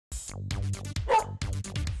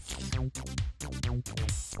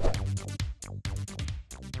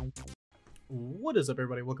What is up,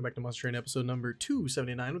 everybody? Welcome back to Monster Train episode number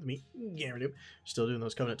 279 with me, GamerKnoob. Still doing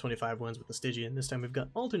those Covenant 25 ones with the Stygian. This time we've got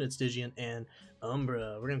alternate Stygian and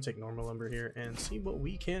Umbra. We're going to take normal Umbra here and see what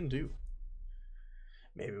we can do.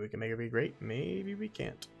 Maybe we can make it be great, maybe we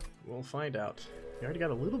can't. We'll find out. We already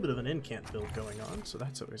got a little bit of an incant build going on, so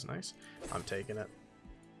that's always nice. I'm taking it.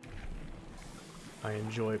 I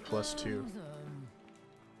enjoy +2.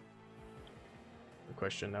 The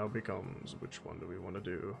question now becomes, which one do we want to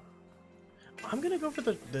do? I'm gonna go for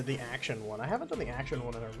the action one. I haven't done the action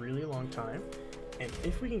one in a really long time, and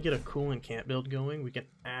if we can get a cool incant build going, we can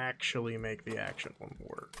actually make the action one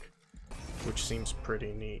work, which seems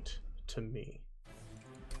pretty neat to me.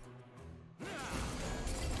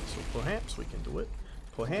 So perhaps we can do it.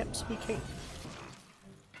 Perhaps we can.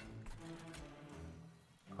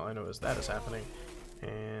 All I know is that is happening,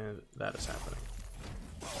 and that is happening.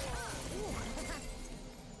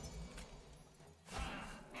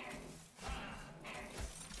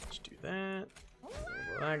 That, a little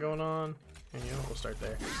bit of that going on, and you know, we'll start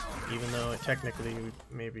there. Even though technically we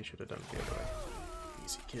maybe should have done it the other way.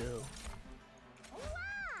 Easy kill.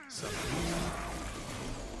 Some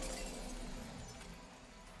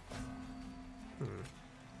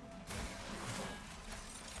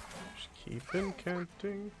Just keep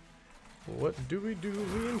incanting. What do? We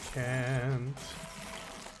incant.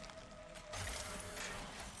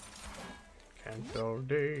 Cant all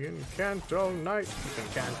day and cant all night. We've been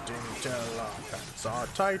canting till our pants are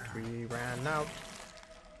tight. We ran out,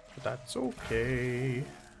 but that's okay.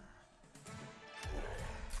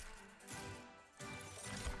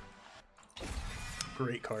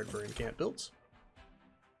 Great card for incant builds.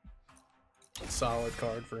 Solid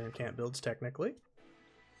card for incant builds, technically.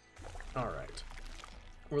 Alright.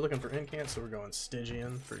 We're looking for incant, so we're going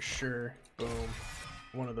Stygian for sure. Boom.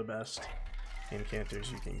 One of the best incanters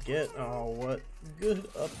you can get. Oh, what good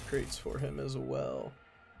upgrades for him as well.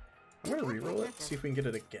 I'm gonna reroll it, see if we can get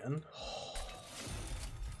it again.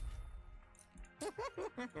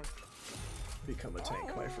 Become a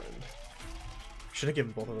tank, my friend. Should have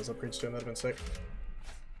given both of those upgrades to him, that'd have been sick.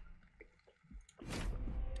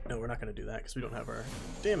 No, we're not gonna do that because we don't have our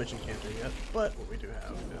damage incanter yet, but what we do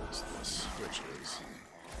have is this, which is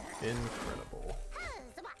incredible.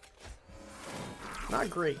 Not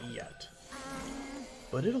great yet,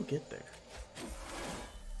 but it'll get there.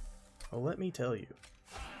 Well, let me tell you,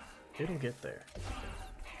 it'll get there.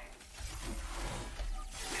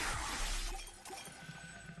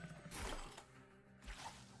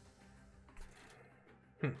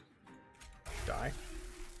 Die.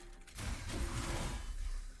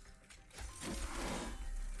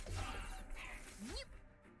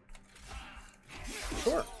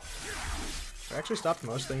 Sure. I actually stopped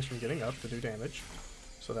most things from getting up to do damage,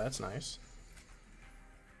 so that's nice.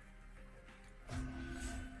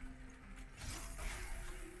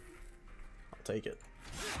 Take it.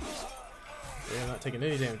 We're not taking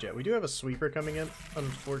any damage yet. We do have a sweeper coming in,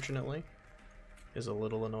 unfortunately. Is a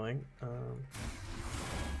little annoying. I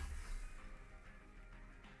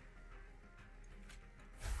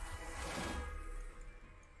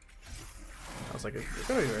was like, it's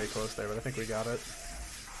gonna be very close there, but I think we got it.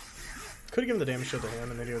 Could have given the damage shield to him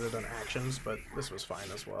and then he would have done actions, but this was fine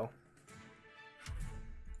as well.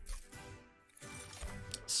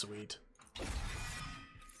 Sweet.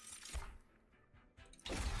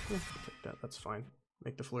 Take that, that's fine.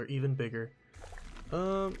 Make the floor even bigger.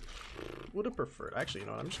 Would have preferred. Actually, you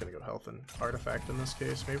know what? I'm just gonna go health and artifact in this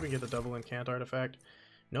case. Maybe we get the double incant artifact.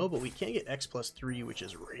 No, but we can get X+3, which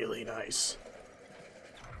is really nice.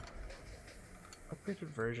 Upgraded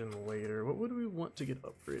version later. What would we want to get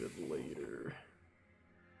upgraded later?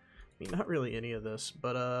 I mean, not really any of this,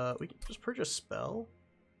 but we can just purchase spell.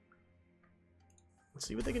 Let's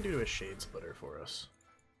see what they can do to a shade splitter for us.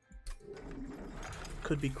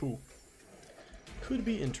 Could be cool. Could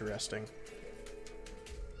be interesting.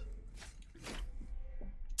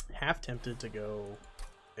 Half tempted to go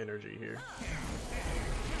energy here.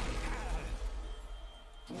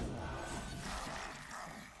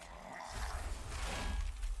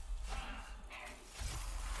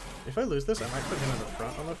 If I lose this, I might put him in the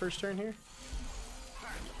front on the first turn here.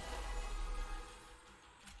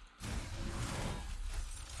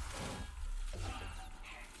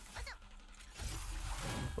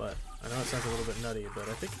 But I know it sounds a little bit nutty, but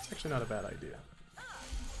I think it's actually not a bad idea.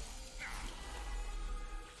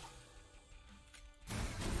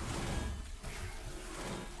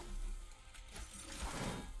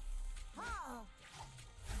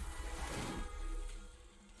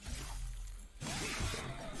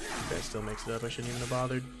 That still makes it up. I shouldn't even have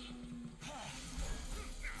bothered.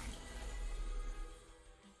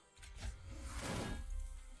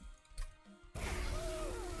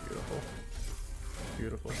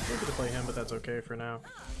 to play him, but that's okay for now.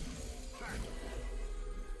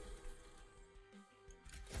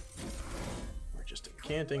 We're just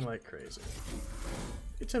incanting like crazy.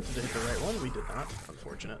 We attempted to hit the right one, we did not.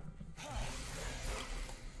 Unfortunate.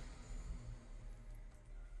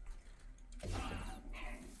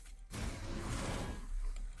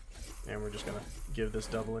 And we're just gonna give this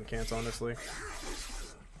double incants, honestly.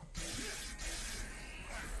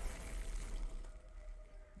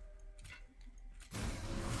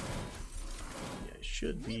 Yeah, he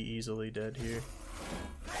should be easily dead here.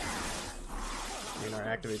 I mean, our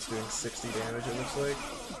activate's doing 60 damage, it looks like.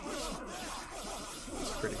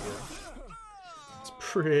 It's pretty good. It's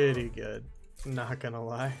pretty good. Not gonna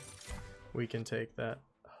lie. We can take that.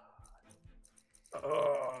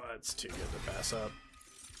 Oh, that's too good to pass up.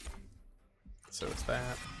 So it's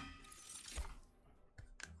that.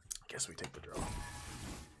 I guess we take the draw.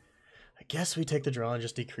 I guess we take the draw and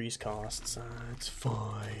just decrease costs. It's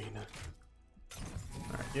fine.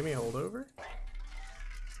 Alright, give me a holdover.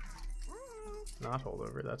 Not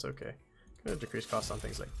holdover, that's okay. Gonna decrease costs on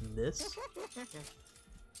things like this.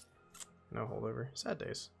 No holdover. Sad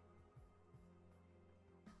days.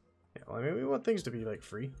 Yeah, well, I mean, we want things to be like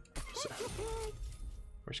free. So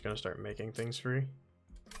we're just gonna start making things free.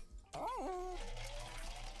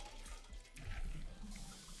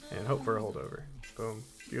 And hope for a holdover. Boom.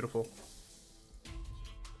 Beautiful.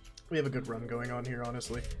 We have a good run going on here,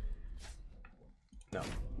 honestly. No.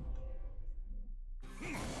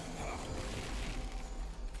 There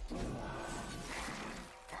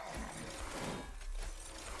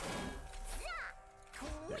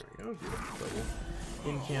we go. Beautiful double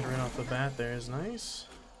incant right off the bat there is nice.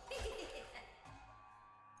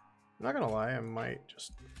 I'm not gonna lie, I might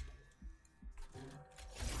just...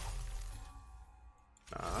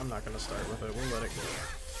 I'm not gonna start with it. We'll let it go.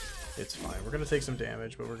 It's fine. We're gonna take some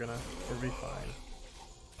damage, but we'll be fine.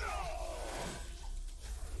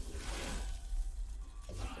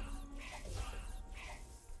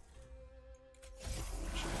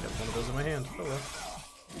 Should've kept one of those in my hand. Oh well.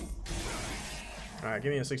 Alright,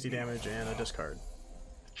 give me a 60 damage and a discard.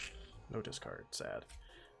 No discard. Sad.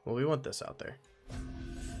 Well, we want this out there.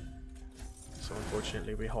 So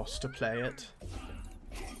unfortunately, we have to play it.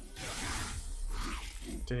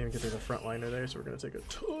 Didn't even get through the frontliner there, so we're going to take a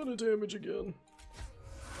ton of damage again.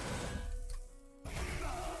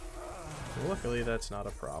 Luckily, that's not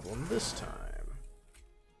a problem this time.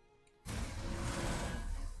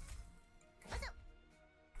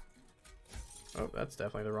 Oh, that's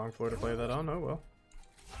definitely the wrong floor to play that on. Oh well.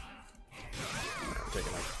 Right, I'm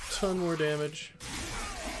taking a ton more damage.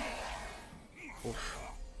 Oof.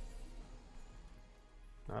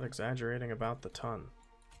 Not exaggerating about the ton.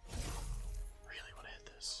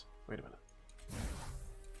 Wait a minute.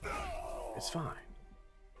 It's fine.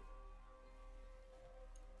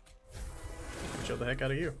 Chill the heck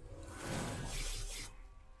out of you.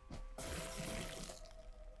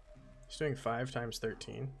 He's doing 5 times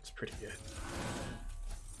 13. It's pretty good.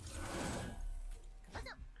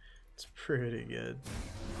 It's pretty good.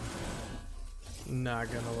 Not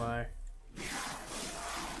gonna lie.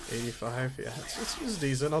 85, yeah, it's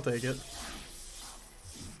decent. I'll take it.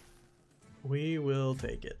 We will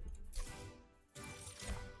take it.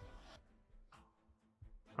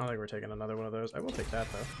 I don't think we're taking another one of those. I will take that,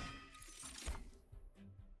 though.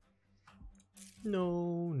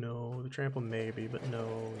 No, no. The trample maybe, but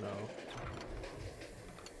no, no.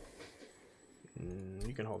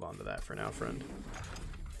 You can hold on to that for now, friend.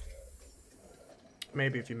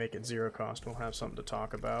 Maybe if you make it 0 cost, we'll have something to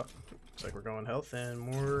talk about. Looks like we're going health and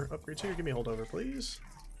more upgrades here. Give me a holdover, please.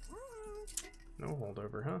 No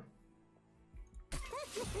holdover, huh?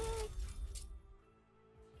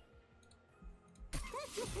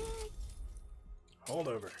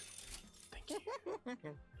 Holdover. Thank you.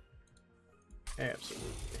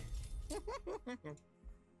 Absolutely.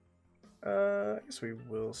 I guess we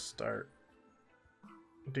will start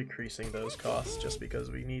decreasing those costs just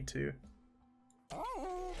because we need to.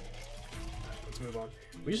 Let's move on.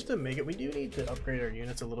 We just have to make it. We do need to upgrade our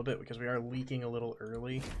units a little bit because we are leaking a little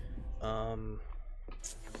early. But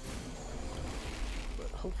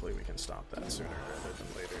hopefully we can stop that sooner rather than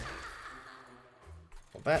later.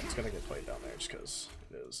 Well, that's gonna get played down there just because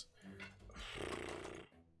it is.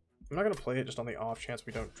 I'm not gonna play it just on the off chance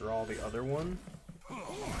we don't draw the other one.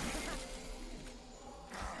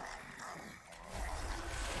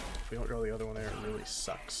 If we don't draw the other one there, it really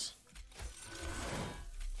sucks.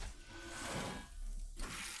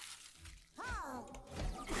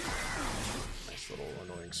 Nice little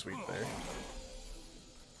annoying sweep there.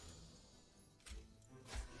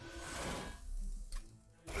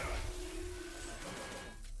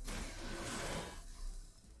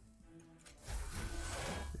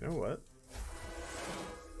 know what?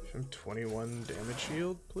 Give him 21 damage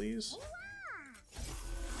shield, please.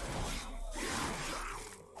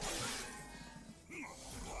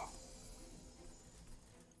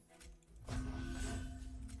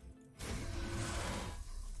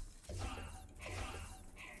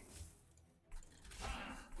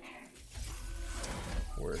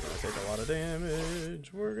 We're gonna take a lot of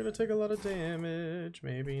damage. We're gonna take a lot of damage.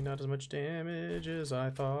 Maybe not as much damage as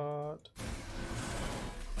I thought.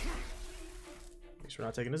 At least we're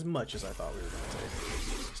not taking as much as I thought we were gonna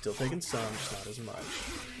take. Still taking some, just not as much.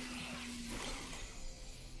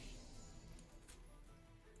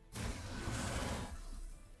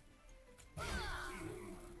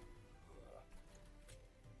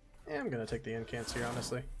 Yeah, I'm gonna take the incants here,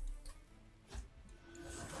 honestly.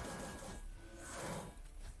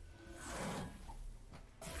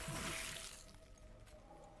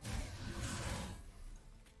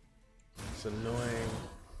 It's annoying.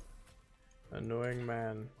 Annoying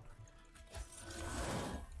man.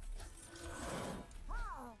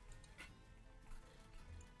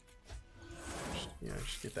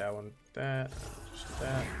 Just get that one. Just get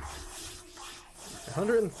that.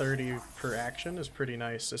 130 per action is pretty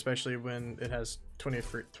nice, especially when it has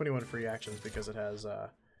 21 free actions because it has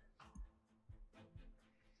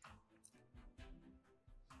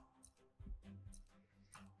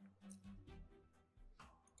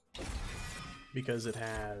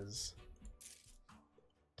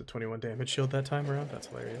the 21 damage shield that time around. That's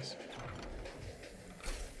hilarious.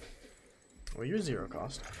 Well, you're 0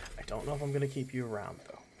 cost. I don't know if I'm gonna keep you around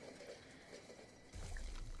though.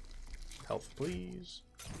 Health, please.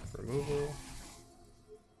 Removal.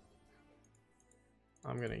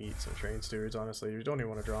 I'm gonna eat some train stewards, honestly. You don't even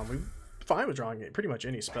want to draw them. We're fine with drawing pretty much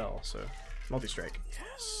any spell, so multi-strike.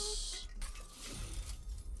 Yes.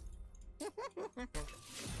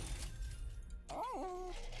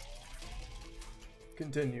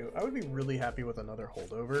 Continue. I would be really happy with another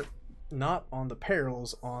holdover. Not on the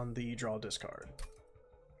perils, on the draw discard.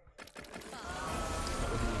 That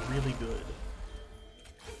would be really good.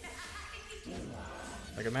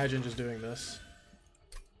 Like, imagine just doing this.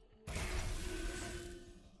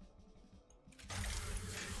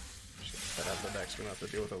 Just set out the decks, we don't have to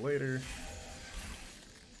deal with it later.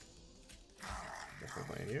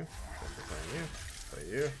 Definitely playing you. Definitely playing you. Play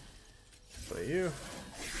you. Play you.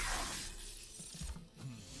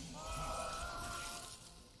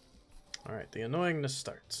 Alright, the annoyingness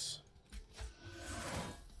starts.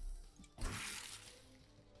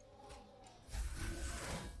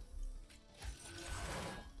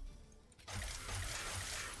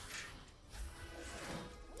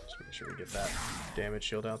 Just make sure we get that damage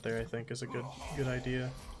shield out there, I think is a good idea.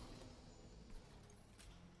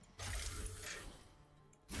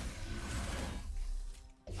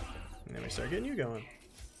 And then we start getting you going.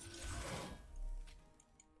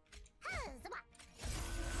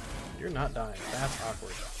 You're not dying. That's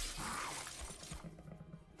awkward.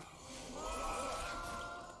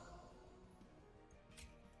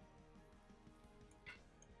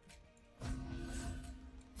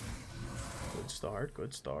 Good start.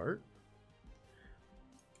 Good start.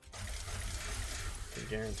 Can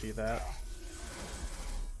guarantee that.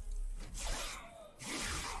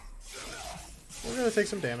 We're gonna take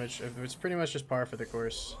some damage. It's pretty much just par for the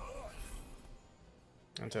course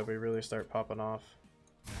until we really start popping off.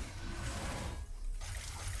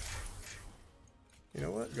 You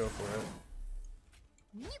know what? Go for it.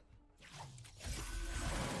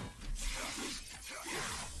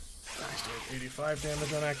 Nice, dude. 85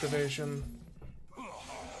 damage on activation.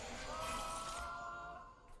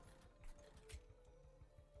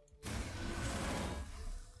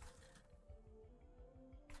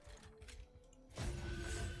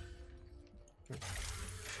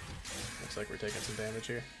 Looks like we're taking some damage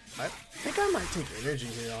here. I think I might take energy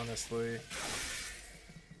here, honestly.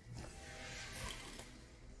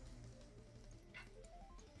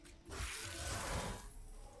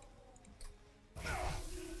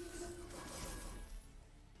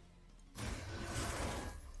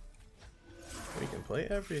 We can play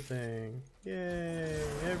everything. Yay,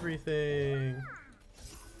 everything.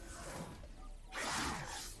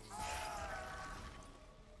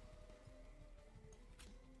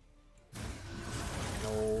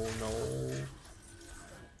 No, no.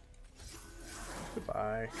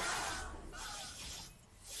 Goodbye.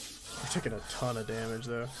 We're taking a ton of damage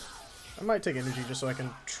though. I might take energy just so I can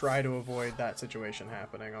try to avoid that situation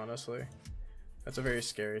happening, honestly. That's a very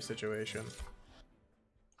scary situation.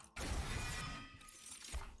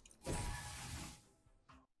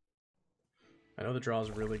 I know the draw is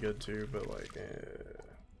really good too, but like,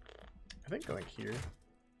 I think going here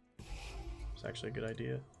is actually a good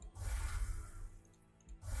idea.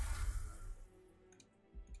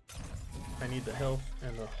 need the health,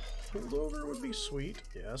 and the holdover would be sweet.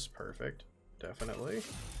 Yes, perfect. Definitely.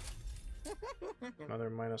 Another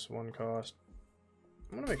 -1 cost.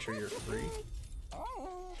 I'm gonna make sure you're free.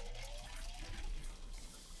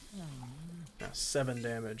 Now 7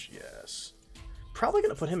 damage, yes. Probably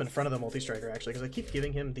gonna put him in front of the multi-striker actually, because I keep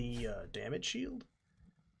giving him the damage shield.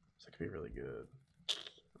 So that could be really good.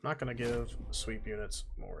 I'm not gonna give sweep units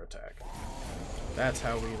more attack. That's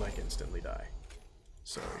how we like instantly die.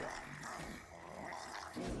 So yeah.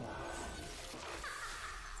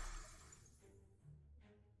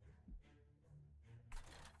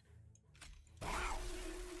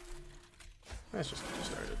 Let's just get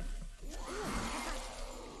started.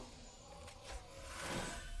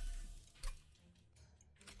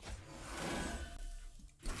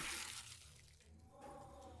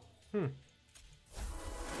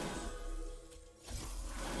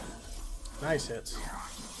 Nice hits.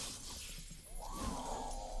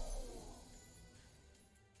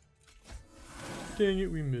 Dang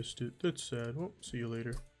it, we missed it. That's sad. Well, see you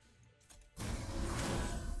later.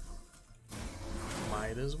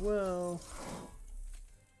 Might as well.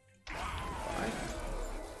 Bye.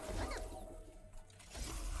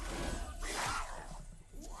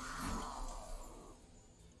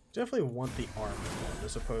 Definitely want the armed one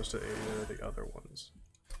as opposed to either of the other ones.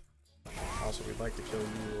 Also, we'd like to kill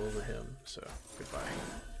you over him, so goodbye.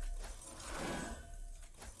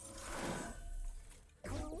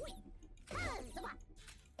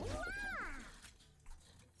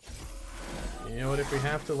 You know what, if we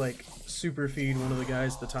have to like super feed one of the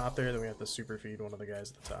guys at the top there, then we have to super feed one of the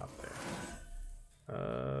guys at the top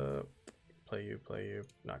there. Play you.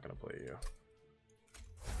 Not gonna play you.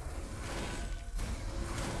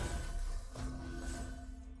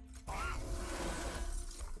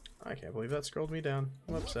 I can't believe that scrolled me down.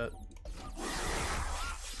 I'm upset.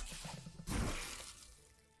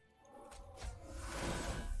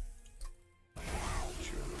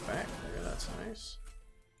 Shoot in the back there, that's nice.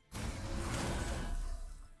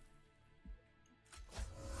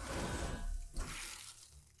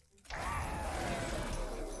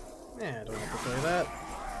 Yeah, I don't have to play that.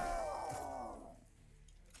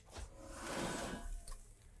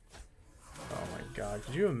 God,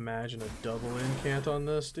 could you imagine a double incant on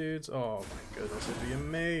this, dudes? Oh my goodness, it'd be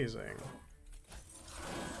amazing.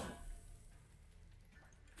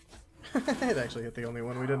 It actually hit the only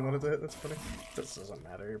one we didn't want it to hit. That's funny. This doesn't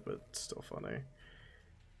matter, but it's still funny.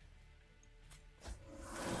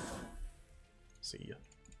 See ya.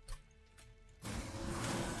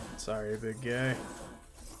 Sorry, big guy.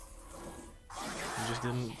 You just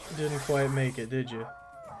didn't quite make it, did you?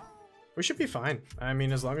 We should be fine. I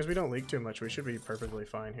mean, as long as we don't leak too much, we should be perfectly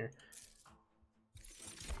fine here.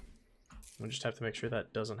 We'll just have to make sure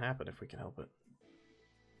that doesn't happen if we can help it.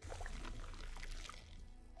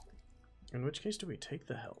 In which case, do we take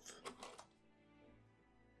the health?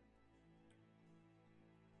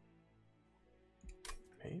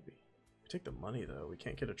 Maybe. We take the money, though. We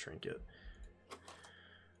can't get a trinket.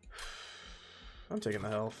 I'm taking the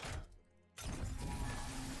health.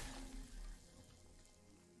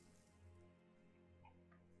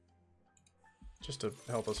 Just to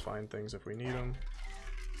help us find things if we need them.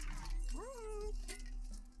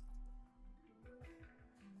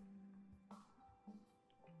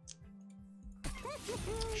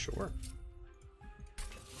 Sure.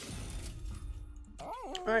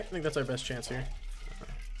 Alright, I think that's our best chance here.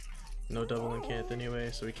 No double incant anyway,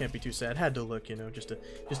 so we can't be too sad. Had to look, you know, just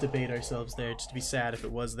to bait ourselves there, just to be sad if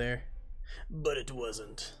it was there. But it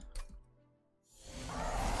wasn't.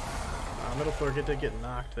 Middle floor did get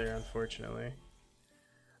knocked there, unfortunately.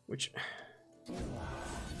 Which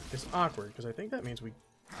is awkward, because I think that means we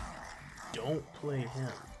don't play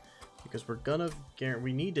him. Because we're gonna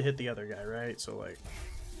we need to hit the other guy, right? So, like,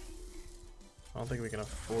 I don't think we can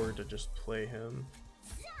afford to just play him.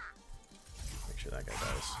 Make sure that guy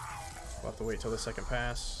dies. We'll have to wait till the second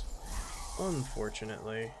pass.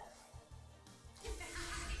 Unfortunately.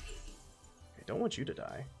 I don't want you to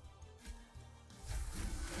die.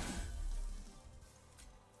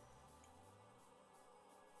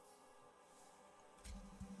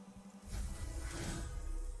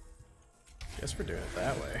 Guess we're doing it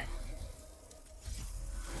that way.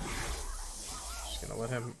 Just gonna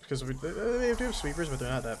let him, because they do have sweepers, but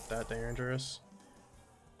they're not that dangerous.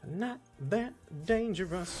 They're not that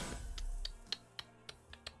dangerous.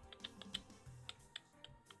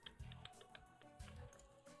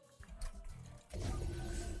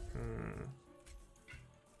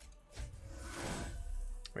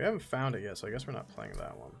 We haven't found it yet, so I guess we're not playing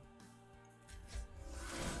that one.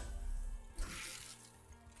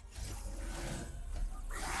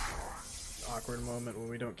 Awkward moment when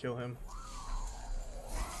we don't kill him.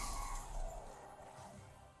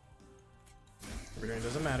 we're doing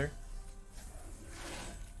doesn't matter.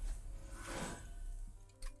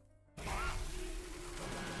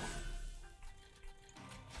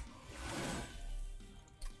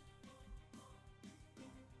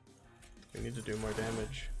 We need to do more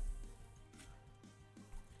damage.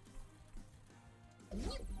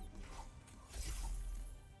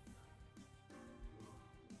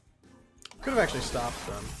 Could have actually stopped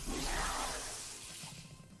them.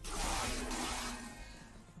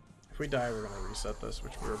 If we die, we're gonna reset this,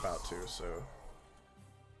 which we're about to, so.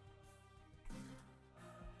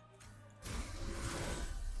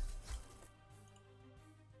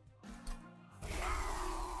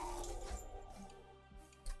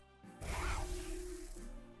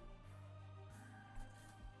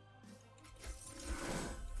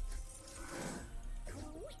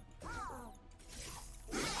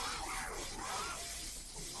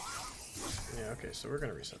 Yeah, okay, so we're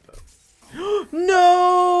gonna reset that.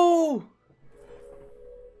 No!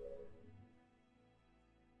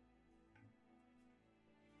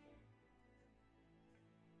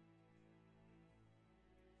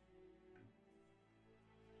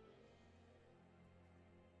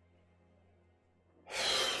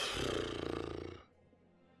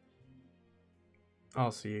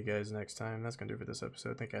 I'll see you guys next time. That's going to do it for this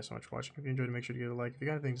episode. Thank you guys so much for watching. If you enjoyed it, make sure to give it a like. If you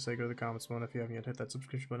got anything to say, go to the comments below. If you haven't yet, hit that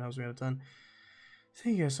subscription button. Helps me out a ton.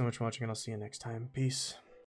 Thank you guys so much for watching, and I'll see you next time. Peace.